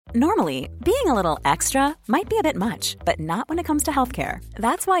Normally, being a little extra might be a bit much, but not when it comes to healthcare.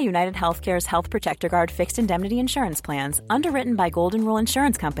 That's why United Healthcare's Health Protector Guard fixed indemnity insurance plans, underwritten by Golden Rule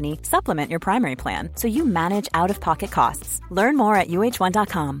Insurance Company, supplement your primary plan so you manage out-of-pocket costs. Learn more at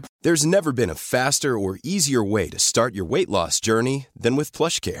uh1.com. There's never been a faster or easier way to start your weight loss journey than with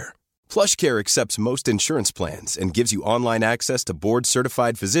PlushCare. PlushCare accepts most insurance plans and gives you online access to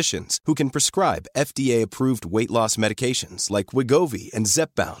board-certified physicians who can prescribe FDA-approved weight loss medications like Wegovy and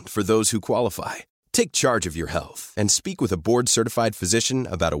Zepbound for those who qualify. Take charge of your health and speak with a board-certified physician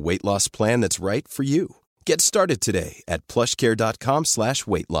about a weight loss plan that's right for you. Get started today at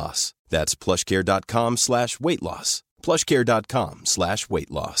plushcare.com/weight-loss. That's plushcare.com/weight-loss.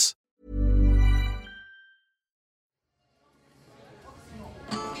 plushcare.com/weight-loss.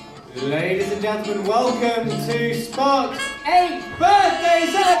 Ladies and gentlemen, welcome to Spark's 8th birthday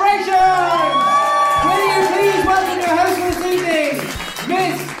celebration! Will you please welcome your host for this evening,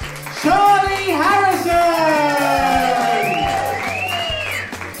 Miss Charlie Harrison!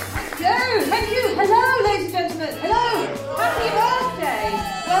 Thank you. Hello, ladies and gentlemen. Hello. Happy birthday.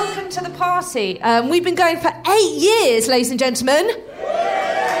 Welcome to the party. We've been going for 8 years, ladies and gentlemen.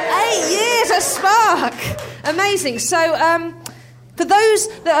 8 years at Spark. Amazing. So, for those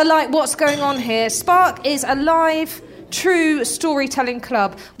that are like, what's going on here? Spark is a live, true storytelling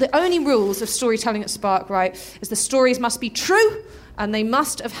club. The only rules of storytelling at Spark, right, is the stories must be true and they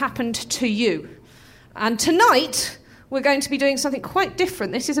must have happened to you. And tonight, we're going to be doing something quite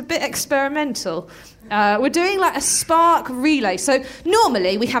different. This is a bit experimental. We're doing like a Spark relay. So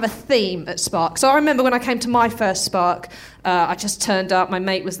normally we have a theme at Spark. So I remember when I came to my first Spark, I just turned up, my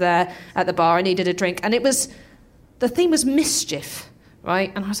mate was there at the bar, I needed a drink, and the theme was mischief,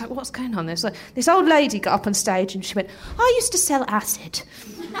 right? And I was like, what's going on? There's like, this old lady got up on stage and she went, I used to sell acid.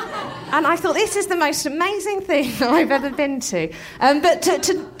 And I thought, this is the most amazing thing I've ever been to. But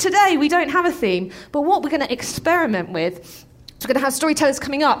today, we don't have a theme. But what we're going to experiment with is we're going to have storytellers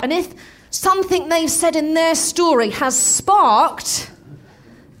coming up. And if something they've said in their story has sparked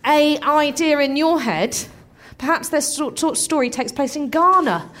an idea in your head, perhaps their story takes place in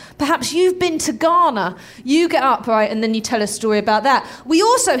Ghana. Perhaps you've been to Ghana. You get up, right, and then you tell a story about that. We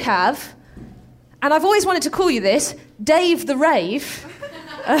also have, and I've always wanted to call you this, Dave the Rave.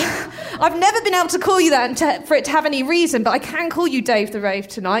 I've never been able to call you that for it to have any reason, but I can call you Dave the Rave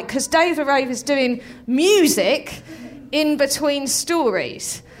tonight, because Dave the Rave is doing music in between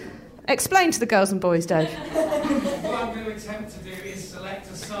stories. Explain to the girls and boys, Dave. What I'm going to attempt to do is select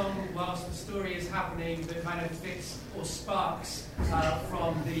a song whilst the story is happening that kind of fits or sparks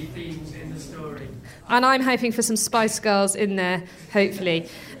from the themes in the story. And I'm hoping for some Spice Girls in there, hopefully.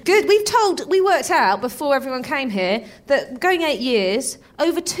 Good. We worked out before everyone came here that going 8 years,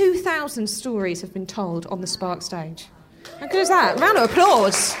 over 2,000 stories have been told on the Spark stage. How good is that? Round of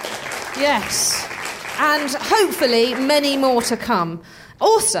applause. Yes. And hopefully many more to come.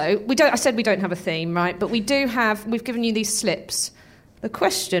 Also, I said we don't have a theme, right? But we've given you these slips. The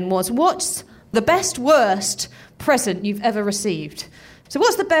question was, what's the best, worst present you've ever received? So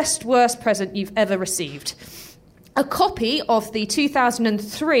what's the best, worst present you've ever received? A copy of the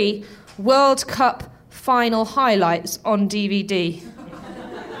 2003 World Cup final highlights on DVD.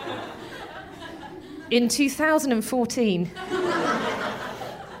 In 2014.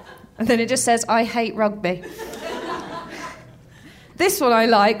 And then it just says, I hate rugby. This one I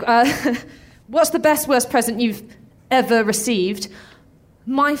like. What's the best, worst present you've ever received?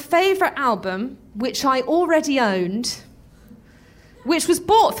 My favourite album, which I already owned, which was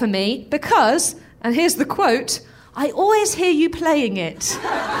bought for me because, and here's the quote, I always hear you playing it.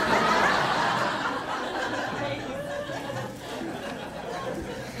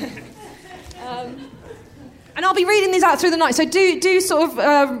 And I'll be reading these out through the night, so do sort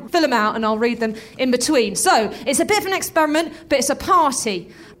of fill them out and I'll read them in between. So, it's a bit of an experiment, but it's a party.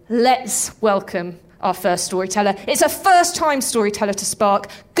 Let's welcome our first storyteller. It's a first-time storyteller to Spark,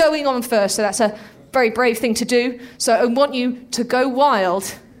 going on first, so that's a very brave thing to do. So I want you to go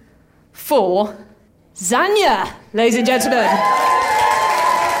wild for Zanya, ladies and gentlemen.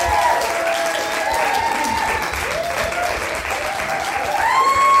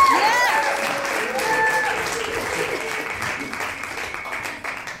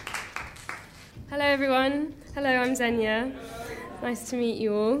 Hello everyone. Hello, I'm Zanya. Nice to meet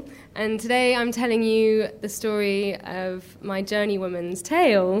you all. And today I'm telling you the story of my journeywoman's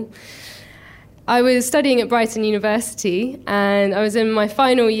tale. I was studying at Brighton University and I was in my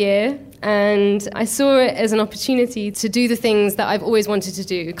final year, and I saw it as an opportunity to do the things that I've always wanted to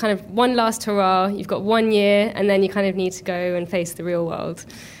do. Kind of one last hurrah, you've got 1 year and then you kind of need to go and face the real world.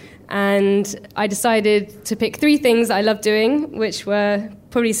 And I decided to pick 3 things I loved doing, which were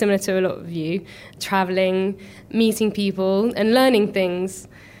probably similar to a lot of you, traveling, meeting people, and learning things.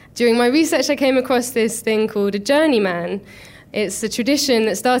 During my research, I came across this thing called a journeyman. It's a tradition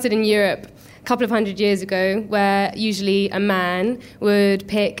that started in Europe a couple of hundred years ago, where usually a man would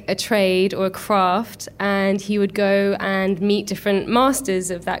pick a trade or a craft, and he would go and meet different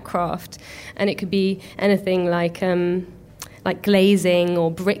masters of that craft. And it could be anything like glazing or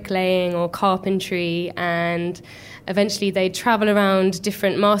bricklaying or carpentry, and eventually they'd travel around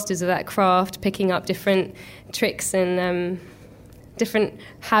different masters of that craft, picking up different tricks and different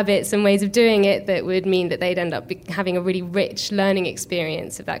habits and ways of doing it that would mean that they'd end up having a really rich learning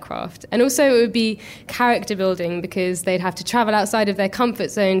experience of that craft. And also it would be character building, because they'd have to travel outside of their comfort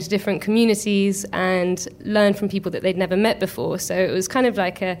zone to different communities and learn from people that they'd never met before. So it was kind of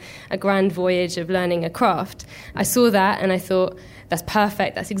like a grand voyage of learning a craft. I saw that and I thought, that's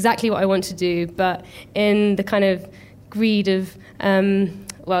perfect, that's exactly what I want to do. But in the kind of greed of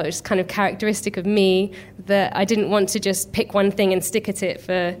it's kind of characteristic of me, that I didn't want to just pick one thing and stick at it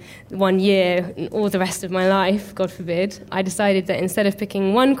for 1 year and all the rest of my life, God forbid. I decided that instead of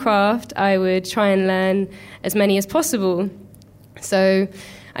picking one craft, I would try and learn as many as possible. So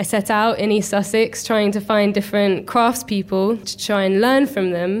I set out in East Sussex trying to find different craftspeople to try and learn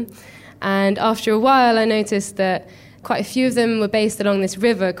from them. And after a while, I noticed that quite a few of them were based along this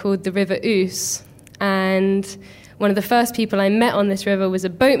river called the River Ouse. And one of the first people I met on this river was a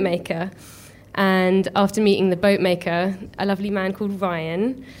boat maker. And after meeting the boat maker, a lovely man called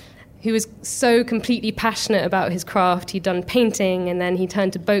Ryan, who was so completely passionate about his craft, he'd done painting and then he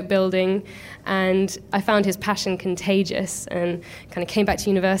turned to boat building. And I found his passion contagious and kind of came back to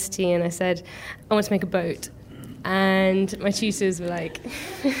university and I said, I want to make a boat. And my tutors were like,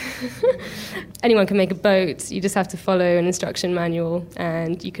 anyone can make a boat, you just have to follow an instruction manual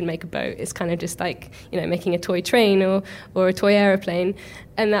and you can make a boat. It's kind of just like, making a toy train or a toy aeroplane.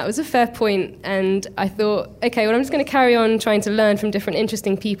 And that was a fair point. And I thought, okay, well, I'm just going to carry on trying to learn from different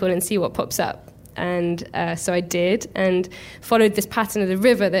interesting people and see what pops up. And so I did, and followed this pattern of the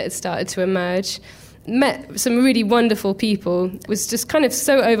river that had started to emerge. Met some really wonderful people, was just kind of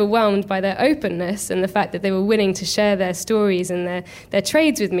so overwhelmed by their openness and the fact that they were willing to share their stories and their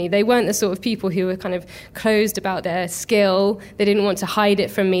trades with me. They weren't the sort of people who were kind of closed about their skill. They didn't want to hide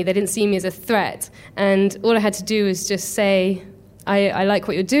it from me. They didn't see me as a threat. And all I had to do was just say, I like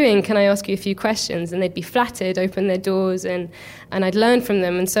what you're doing, can I ask you a few questions? And they'd be flattered, open their doors, and I'd learn from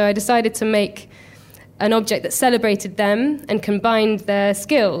them. And so I decided to make an object that celebrated them and combined their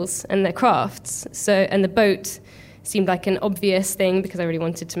skills and their crafts. And the boat seemed like an obvious thing because I really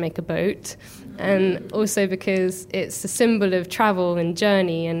wanted to make a boat, and also because it's a symbol of travel and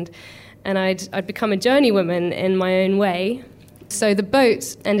journey, and I'd become a journeywoman in my own way. So the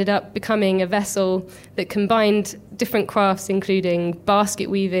boat ended up becoming a vessel that combined different crafts, including basket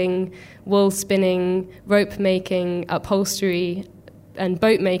weaving, wool spinning, rope making, upholstery, and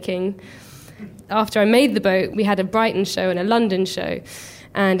boat making. After I made the boat, we had a Brighton show and a London show.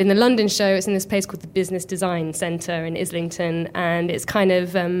 And in the London show, it's in this place called the Business Design Centre in Islington, and it's kind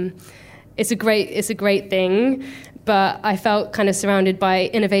of it's a great thing. But I felt kind of surrounded by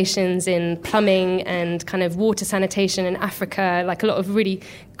innovations in plumbing and kind of water sanitation in Africa, like a lot of really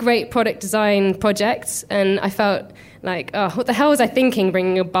great product design projects. And I felt like, oh, what the hell was I thinking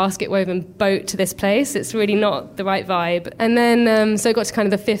bringing a basket-woven boat to this place? It's really not the right vibe. And then, so I got to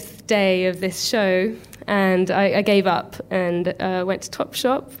kind of the fifth day of this show, and I gave up and went to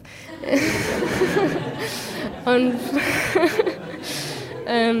Topshop.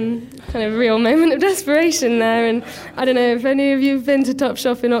 Kind of real moment of desperation there. And I don't know if any of you have been to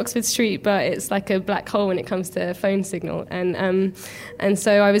Topshop in Oxford Street, but it's like a black hole when it comes to phone signal. And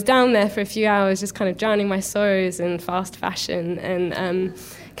so I was down there for a few hours just kind of drowning my sorrows in fast fashion, and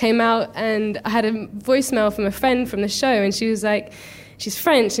came out and I had a voicemail from a friend from the show, and she was like, she's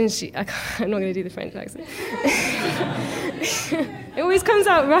French, and I'm not going to do the French accent. It always comes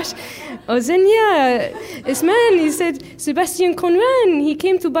out Rush. Oh, Zenia, this man, he said, Sébastien Conran, he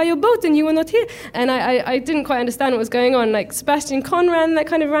came to buy your boat and you were not here. And I didn't quite understand what was going on. Like, Sébastien Conran, that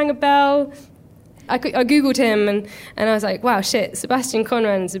kind of rang a bell. I Googled him, and I was like, wow, shit, Sébastien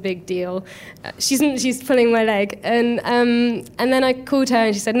Conran's a big deal. She's pulling my leg. And then I called her,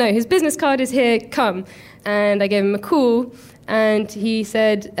 and she said, no, his business card is here, come. And I gave him a call, and he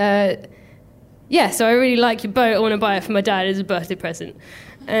said, yeah, so I really like your boat. I want to buy it for my dad as a birthday present.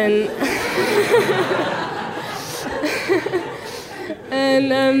 And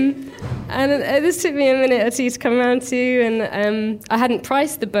this took me a minute or two to come around to, and I hadn't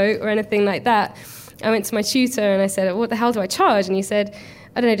priced the boat or anything like that. I went to my tutor and I said, what the hell do I charge? And he said,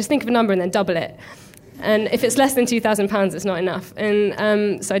 I don't know, just think of a number and then double it. And if it's less than £2,000, it's not enough.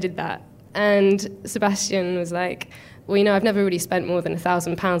 And so I did that. And Sebastian was like, well, I've never really spent more than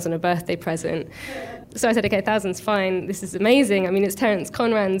 £1,000 on a birthday present. So I said, okay, 1,000's fine. This is amazing. It's Terence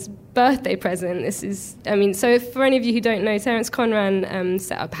Conran's birthday present. So for any of you who don't know, Terence Conran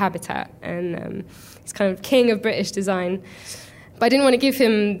set up Habitat, and he's kind of king of British design. But I didn't want to give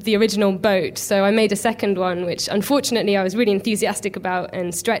him the original boat, so I made a second one, which unfortunately I was really enthusiastic about,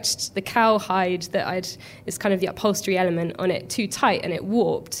 and stretched the cowhide is kind of the upholstery element on it too tight, and it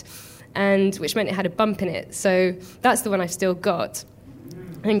warped, and which meant it had a bump in it. So that's the one I've still got,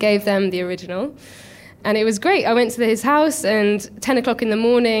 and gave them the original. And it was great. I went to his house, and 10 o'clock in the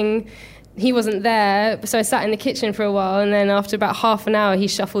morning, he wasn't there, so I sat in the kitchen for a while, and then after about half an hour, he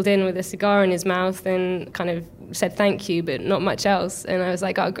shuffled in with a cigar in his mouth and kind of said thank you, but not much else. And I was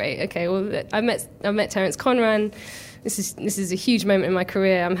like, oh, great, okay, well, I've met Terence Conran. This is a huge moment in my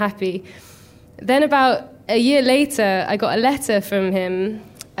career. I'm happy. Then about a year later, I got a letter from him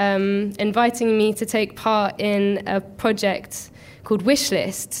inviting me to take part in a project called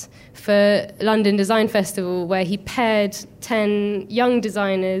Wishlist for London Design Festival, where he paired 10 young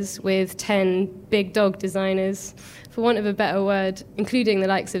designers with 10 big dog designers, for want of a better word, including the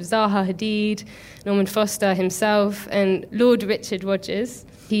likes of Zaha Hadid, Norman Foster himself, and Lord Richard Rogers.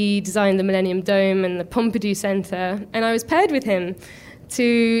 He designed the Millennium Dome and the Pompidou Centre, and I was paired with him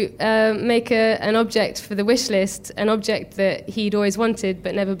to make an object for the Wishlist, an object that he'd always wanted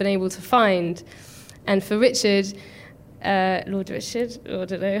but never been able to find. And for Richard, Lord Richard, I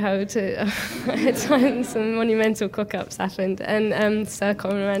don't know how to... at times some monumental cock-ups happened, and Sir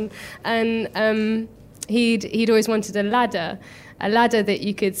Conran, and he'd always wanted a ladder that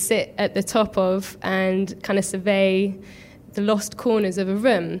you could sit at the top of and kind of survey the lost corners of a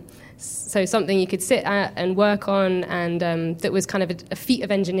room. So something you could sit at and work on, and that was kind of a feat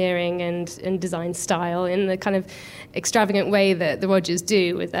of engineering and design style in the kind of extravagant way that the Rogers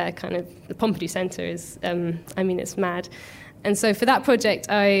do with their kind of... The Pompidou Centre is, it's mad. And so for that project,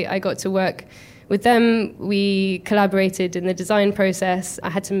 I got to work with them. We collaborated in the design process. I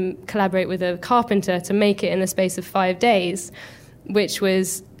had to collaborate with a carpenter to make it in the space of 5 days, which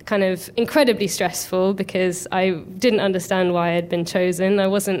was kind of incredibly stressful because I didn't understand why I'd been chosen. I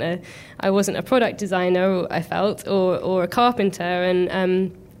wasn't a product designer, I felt, or a carpenter,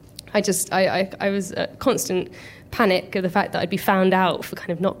 and I was a constant panic of the fact that I'd be found out for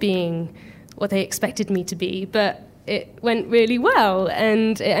kind of not being what they expected me to be. But it went really well,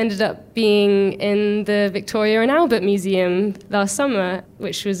 and it ended up being in the Victoria and Albert Museum last summer,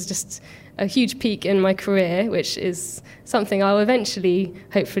 which was just a huge peak in my career, which is something I'll eventually,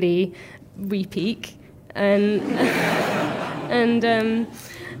 hopefully, re-peak. And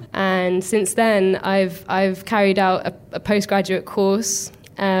since then, I've carried out a postgraduate course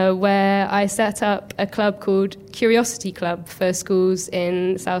where I set up a club called Curiosity Club for schools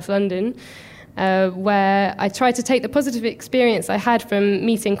in South London, where I tried to take the positive experience I had from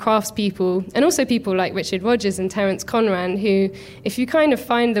meeting craftspeople, and also people like Richard Rogers and Terence Conran, who, if you kind of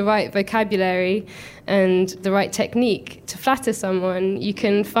find the right vocabulary and the right technique to flatter someone, you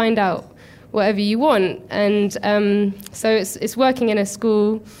can find out whatever you want. And so it's working in a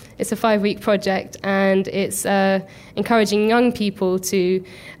school. It's a 5-week project, and it's encouraging young people to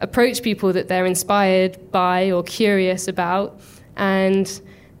approach people that they're inspired by or curious about, and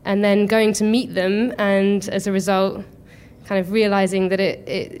then going to meet them, and as a result, kind of realizing that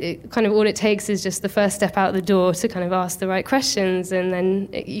it kind of all it takes is just the first step out the door to kind of ask the right questions, and then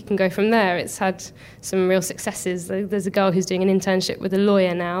you can go from there. It's had some real successes. There's a girl who's doing an internship with a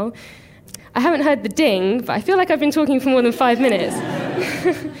lawyer now. I haven't heard the ding, but I feel like I've been talking for more than 5 minutes.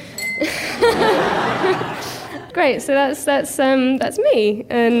 Great, so that's me,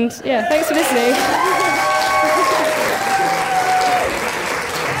 and yeah, thanks for listening.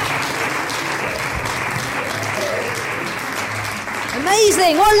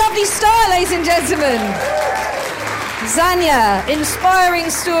 Amazing! What a lovely start, ladies and gentlemen. Zanya, inspiring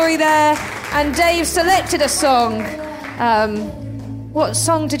story there, and Dave selected a song. What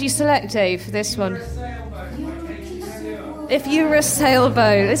song did you select, Dave, for this one? If You Were a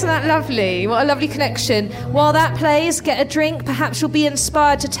Sailboat. Isn't that lovely? What a lovely connection. While that plays, get a drink. Perhaps you'll be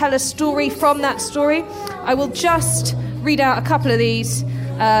inspired to tell a story from that story. I will just read out a couple of these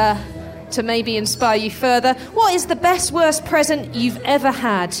to maybe inspire you further. What is the best, worst present you've ever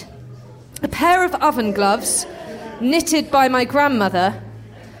had? A pair of oven gloves knitted by my grandmother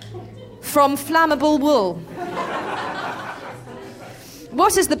from flammable wool.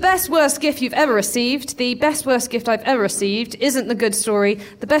 What is the best worst gift you've ever received? The best worst gift I've ever received isn't the good story.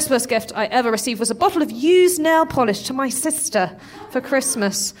 The best worst gift I ever received was a bottle of used nail polish to my sister for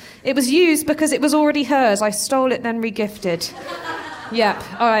Christmas. It was used because it was already hers. I stole it, then re-gifted. Yep.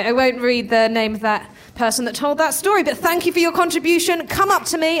 All right, I won't read the name of that person that told that story, but thank you for your contribution. Come up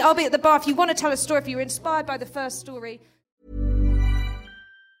to me. I'll be at the bar if you want to tell a story, if you were inspired by the first story.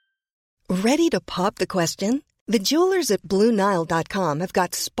 Ready to pop the question? The jewelers at BlueNile.com have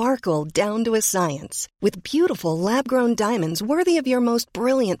got sparkle down to a science with beautiful lab-grown diamonds worthy of your most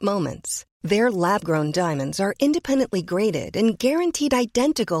brilliant moments. Their lab-grown diamonds are independently graded and guaranteed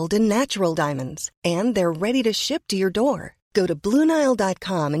identical to natural diamonds, and they're ready to ship to your door. Go to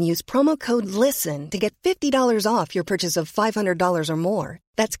BlueNile.com and use promo code LISTEN to get $50 off your purchase of $500 or more.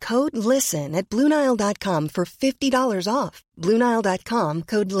 That's code LISTEN at BlueNile.com for $50 off. BlueNile.com,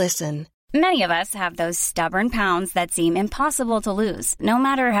 code LISTEN. Many of us have those stubborn pounds that seem impossible to lose, no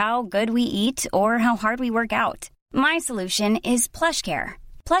matter how good we eat or how hard we work out. My solution is PlushCare.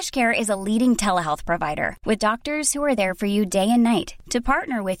 PlushCare is a leading telehealth provider with doctors who are there for you day and night to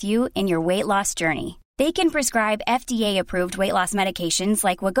partner with you in your weight loss journey. They can prescribe FDA-approved weight loss medications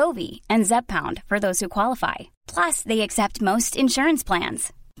like Wegovy and Zepbound for those who qualify. Plus, they accept most insurance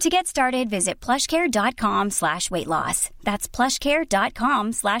plans. To get started, visit plushcare.com/weightloss. That's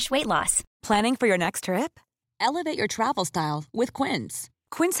plushcare.com/weightloss. Planning for your next trip? Elevate your travel style with Quince.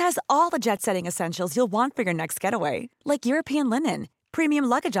 Quince has all the jet-setting essentials you'll want for your next getaway, like European linen, premium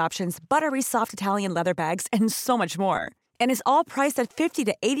luggage options, buttery soft Italian leather bags, and so much more. And is all priced at 50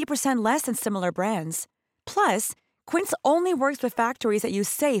 to 80% less than similar brands. Plus, Quince only works with factories that use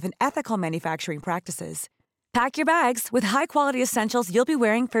safe and ethical manufacturing practices. Pack your bags with high-quality essentials you'll be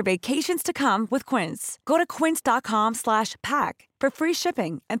wearing for vacations to come with Quince. Go to quince.com/pack for free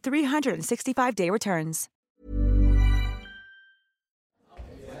shipping and 365-day returns.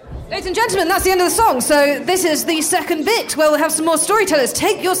 Ladies and gentlemen, that's the end of the song. So this is the second bit where we'll have some more storytellers.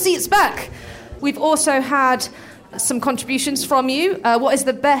 Take your seats back. We've also had some contributions from you. What is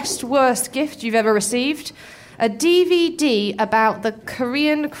the best, worst gift you've ever received? A DVD about the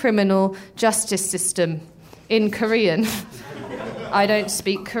Korean criminal justice system. In Korean. I don't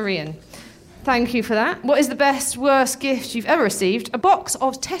speak Korean. Thank you for that. What is the best, worst gift you've ever received? A box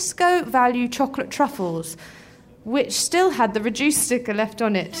of Tesco Value chocolate truffles, which still had the reduced sticker left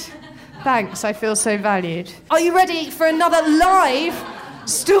on it. Thanks, I feel so valued. Are you ready for another live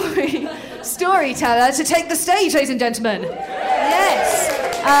storyteller to take the stage, ladies and gentlemen? Yes.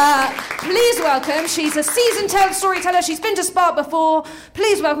 Please welcome, she's a seasoned storyteller, she's been to Spark before.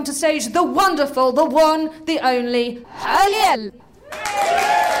 Please welcome to stage the wonderful, the one, the only, Haliel.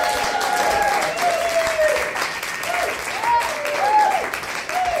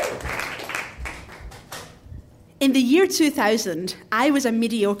 In the year 2000, I was a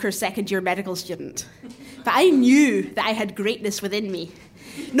mediocre second-year medical student. But I knew that I had greatness within me.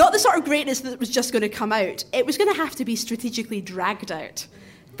 Not the sort of greatness that was just going to come out. It was going to have to be strategically dragged out.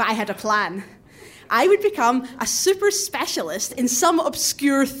 But I had a plan. I would become a super specialist in some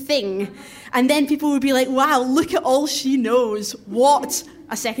obscure thing, and then people would be like, wow, look at all she knows. What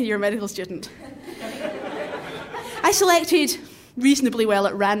a second-year medical student. I selected reasonably well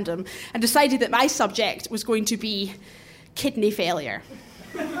at random and decided that my subject was going to be kidney failure.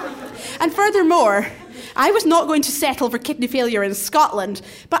 And furthermore, I was not going to settle for kidney failure in Scotland,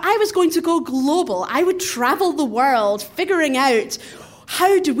 but I was going to go global. I would travel the world figuring out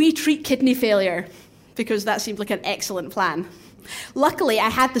how do we treat kidney failure, because that seemed like an excellent plan. Luckily, I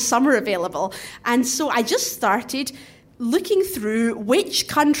had the summer available, and so I just started looking through which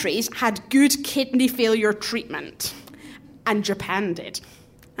countries had good kidney failure treatment. And Japan did.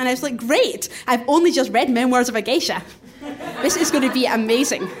 And I was like, great, I've only just read Memoirs of a Geisha. This is going to be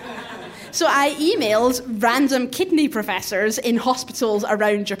amazing. So I emailed random kidney professors in hospitals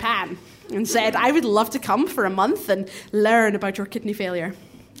around Japan and said, I would love to come for a month and learn about your kidney failure.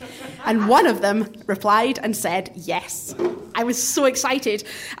 And one of them replied and said yes. I was so excited.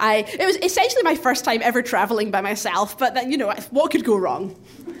 It was essentially my first time ever traveling by myself, but then, what could go wrong?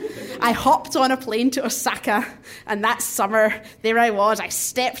 I hopped on a plane to Osaka, and that summer, there I was. I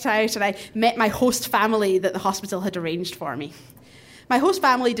stepped out and I met my host family that the hospital had arranged for me. My host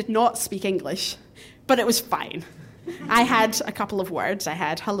family did not speak English, but it was fine. I had a couple of words. I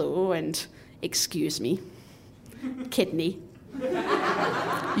had hello and excuse me, kidney,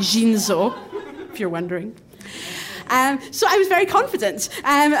 Jinzo, if you're wondering. So I was very confident.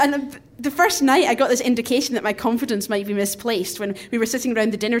 And the first night I got this indication that my confidence might be misplaced when we were sitting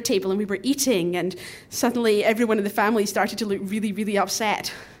around the dinner table and we were eating, and suddenly everyone in the family started to look really, really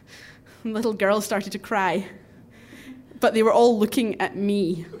upset. And little girls started to cry. but they were all looking at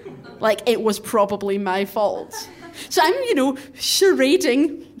me like it was probably my fault. So I'm,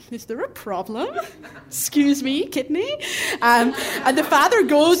 charading. Is there a problem? Excuse me, kidney? And the father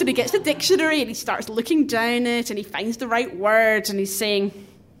goes and he gets the dictionary and he starts looking down it and he finds the right words and he's saying,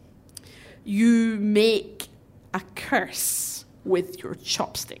 you make a curse with your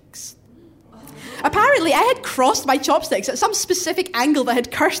chopsticks. Apparently, I had crossed my chopsticks at some specific angle that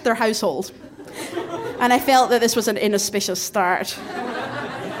had cursed their household. And I felt that this was an inauspicious start.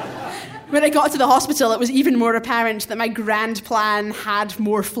 When I got to the hospital, it was even more apparent that my grand plan had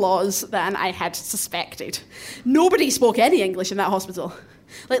more flaws than I had suspected. Nobody spoke any English in that hospital.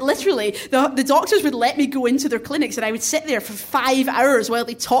 Like, literally, the doctors would let me go into their clinics and I would sit there for 5 hours while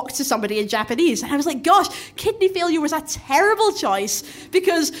they talked to somebody in Japanese. And I was like, gosh, kidney failure was a terrible choice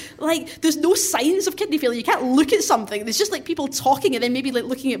because, there's no signs of kidney failure. You can't look at something. There's just, people talking and then maybe,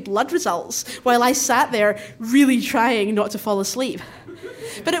 looking at blood results while I sat there really trying not to fall asleep.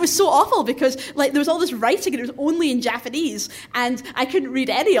 But it was so awful because, there was all this writing and it was only in Japanese and I couldn't read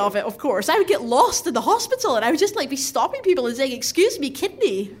any of it, of course. I would get lost in the hospital and I would just, be stopping people and saying, excuse me,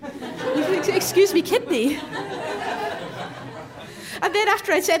 kidney. Excuse me, kidney. And then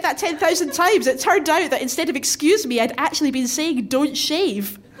after I'd said that 10,000 times, it turned out that instead of excuse me, I'd actually been saying, don't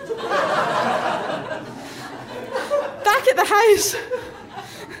shave. Back at the house,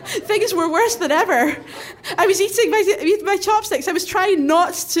 things were worse than ever. I was eating my chopsticks. I was trying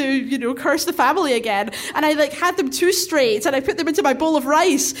not to, curse the family again. And I, had them too straight, and I put them into my bowl of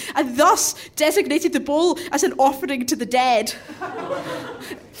rice, and thus designated the bowl as an offering to the dead.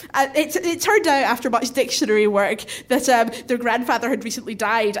 It turned out, after much dictionary work, that their grandfather had recently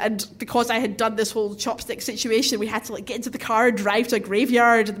died, and because I had done this whole chopstick situation, we had to get into the car and drive to a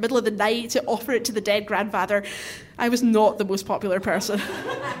graveyard in the middle of the night to offer it to the dead grandfather. I was not the most popular person.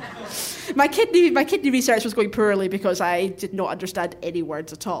 My kidney research was going poorly because I did not understand any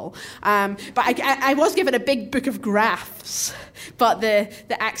words at all. But I was given a big book of graphs, but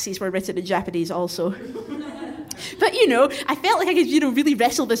the axes were written in Japanese also. But, I felt like I could, really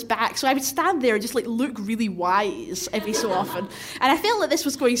wrestle this back. So I would stand there and just, look really wise every so often. And I felt that this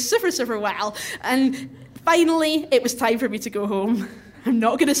was going super, super well. And finally, it was time for me to go home. I'm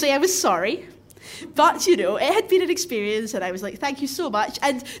not going to say I was sorry. But, it had been an experience, and I was like, thank you so much.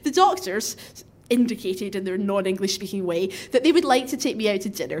 And the doctors indicated in their non-English speaking way that they would like to take me out to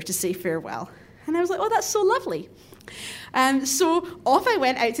dinner to say farewell. And I was like, oh, that's so lovely. So off I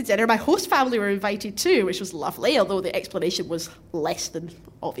went out to dinner. My host family were invited too, which was lovely, although the explanation was less than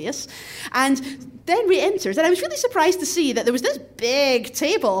obvious. And then we entered, and I was really surprised to see that there was this big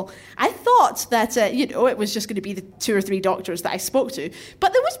table. I thought that, it was just going to be the 2 or 3 doctors that I spoke to.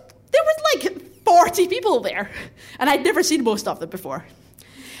 But there was 40 people there, and I'd never seen most of them before.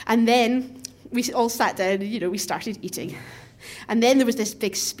 And then we all sat down and, we started eating. And then there was this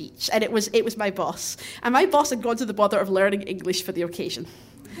big speech, and it was my boss. And my boss had gone to the bother of learning English for the occasion.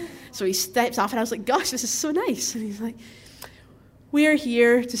 So he steps off, and I was like, gosh, this is so nice. And he's like, we're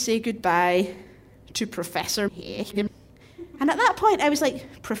here to say goodbye to Professor. And at that point, I was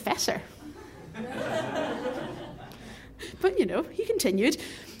like, Professor? But, he continued.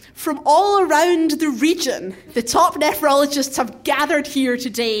 From all around the region, the top nephrologists have gathered here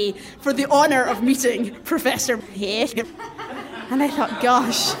today for the honour of meeting Professor. And I thought,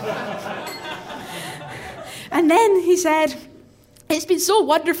 gosh. And then he said, it's been so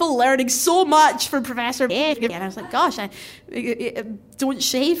wonderful learning so much from Professor. And I was like, gosh, I don't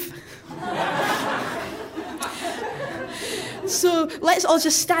shave. So let's all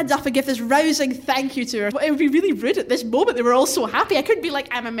just stand up and give this rousing thank you to her. It would be really rude at this moment. They were all so happy. I couldn't be like,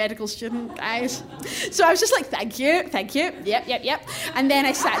 I'm a medical student, guys. So I was just like, thank you. Yep. And then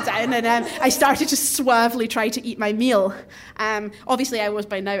I sat down and I started to suavely try to eat my meal. Obviously, I was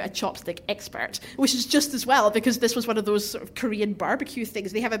by now a chopstick expert, which is just as well because this was one of those sort of Korean barbecue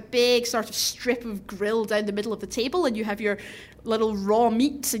things. They have a big sort of strip of grill down the middle of the table, and you have your little raw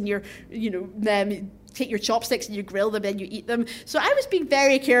meats and your, take your chopsticks and you grill them and you eat them. So I was being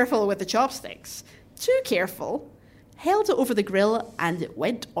very careful with the chopsticks. Too careful. Held it over the grill and it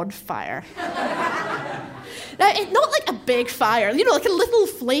went on fire. Now, not like a big fire, like a little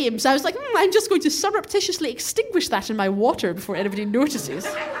flame. So I was like, I'm just going to surreptitiously extinguish that in my water before anybody notices.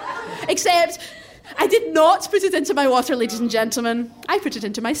 Except I did not put it into my water, ladies and gentlemen. I put it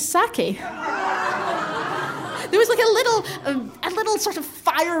into my sake. There was like a little sort of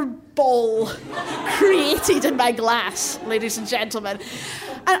fireball created in my glass, ladies and gentlemen.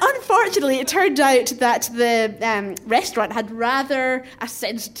 And unfortunately, it turned out that the restaurant had rather a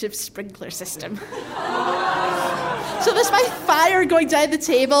sensitive sprinkler system. So there's my fire going down the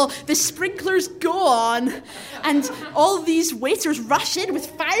table, the sprinklers go on, and all these waiters rush in with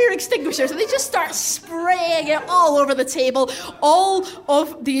fire extinguishers, and they just start spraying it all over the table. All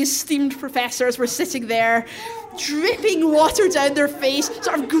of the esteemed professors were sitting there, dripping water down their face,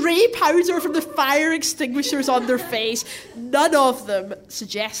 sort of grey powder from the fire extinguishers on their face, none of them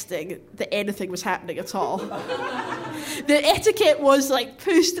suggesting that anything was happening at all. The etiquette was like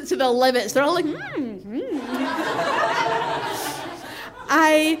pushed to the limits. They're all like,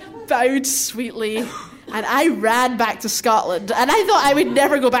 I bowed sweetly and I ran back to Scotland, and I thought I would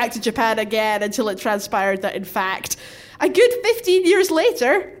never go back to Japan again until it transpired that, in fact, a good 15 years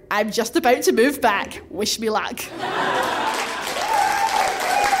later, I'm just about to move back. Wish me luck.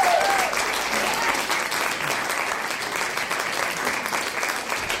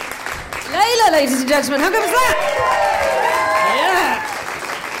 Layla, ladies and gentlemen, how good was that? Yeah.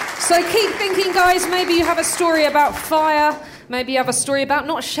 So keep thinking, guys, maybe you have a story about fire, maybe you have a story about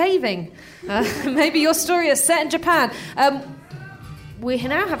not shaving, maybe your story is set in Japan. We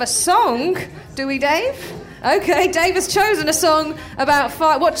now have a song, do we, Dave? Okay, Dave has chosen a song about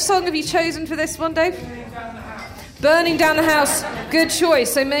fire. What song have you chosen for this one, Dave? Burning Down the House. Good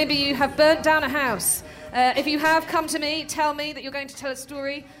choice. So maybe you have burnt down a house. If you have, come to me, tell me that you're going to tell a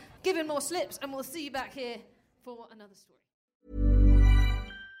story. Give him more slips, and we'll see you back here for another story.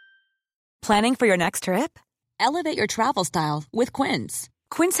 Planning for your next trip? Elevate your travel style with Quince.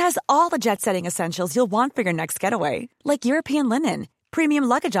 Quince has all the jet-setting essentials you'll want for your next getaway, like European linen, premium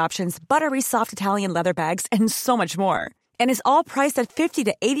luggage options, buttery soft Italian leather bags, and so much more. And is all priced at 50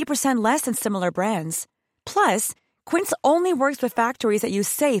 to 80% less than similar brands. Plus, Quince only works with factories that use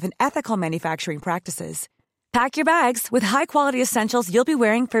safe and ethical manufacturing practices. Pack your bags with high-quality essentials you'll be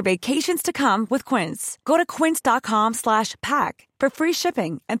wearing for vacations to come with Quince. Go to quince.com/pack for free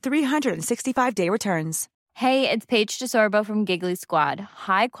shipping and 365-day returns. Hey, it's Paige DeSorbo from Giggly Squad.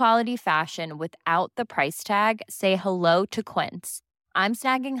 High quality fashion without the price tag. Say hello to Quince. I'm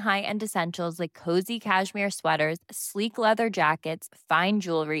snagging high-end essentials like cozy cashmere sweaters, sleek leather jackets, fine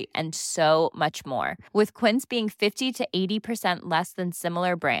jewelry, and so much more. With Quince being 50 to 80% less than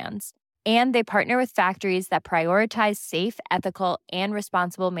similar brands. And they partner with factories that prioritize safe, ethical, and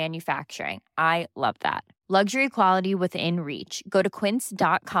responsible manufacturing. I love that. Luxury quality within reach. Go to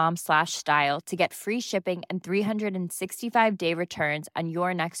quince.com/style to get free shipping and 365-day returns on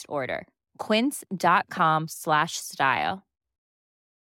your next order. Quince.com/style.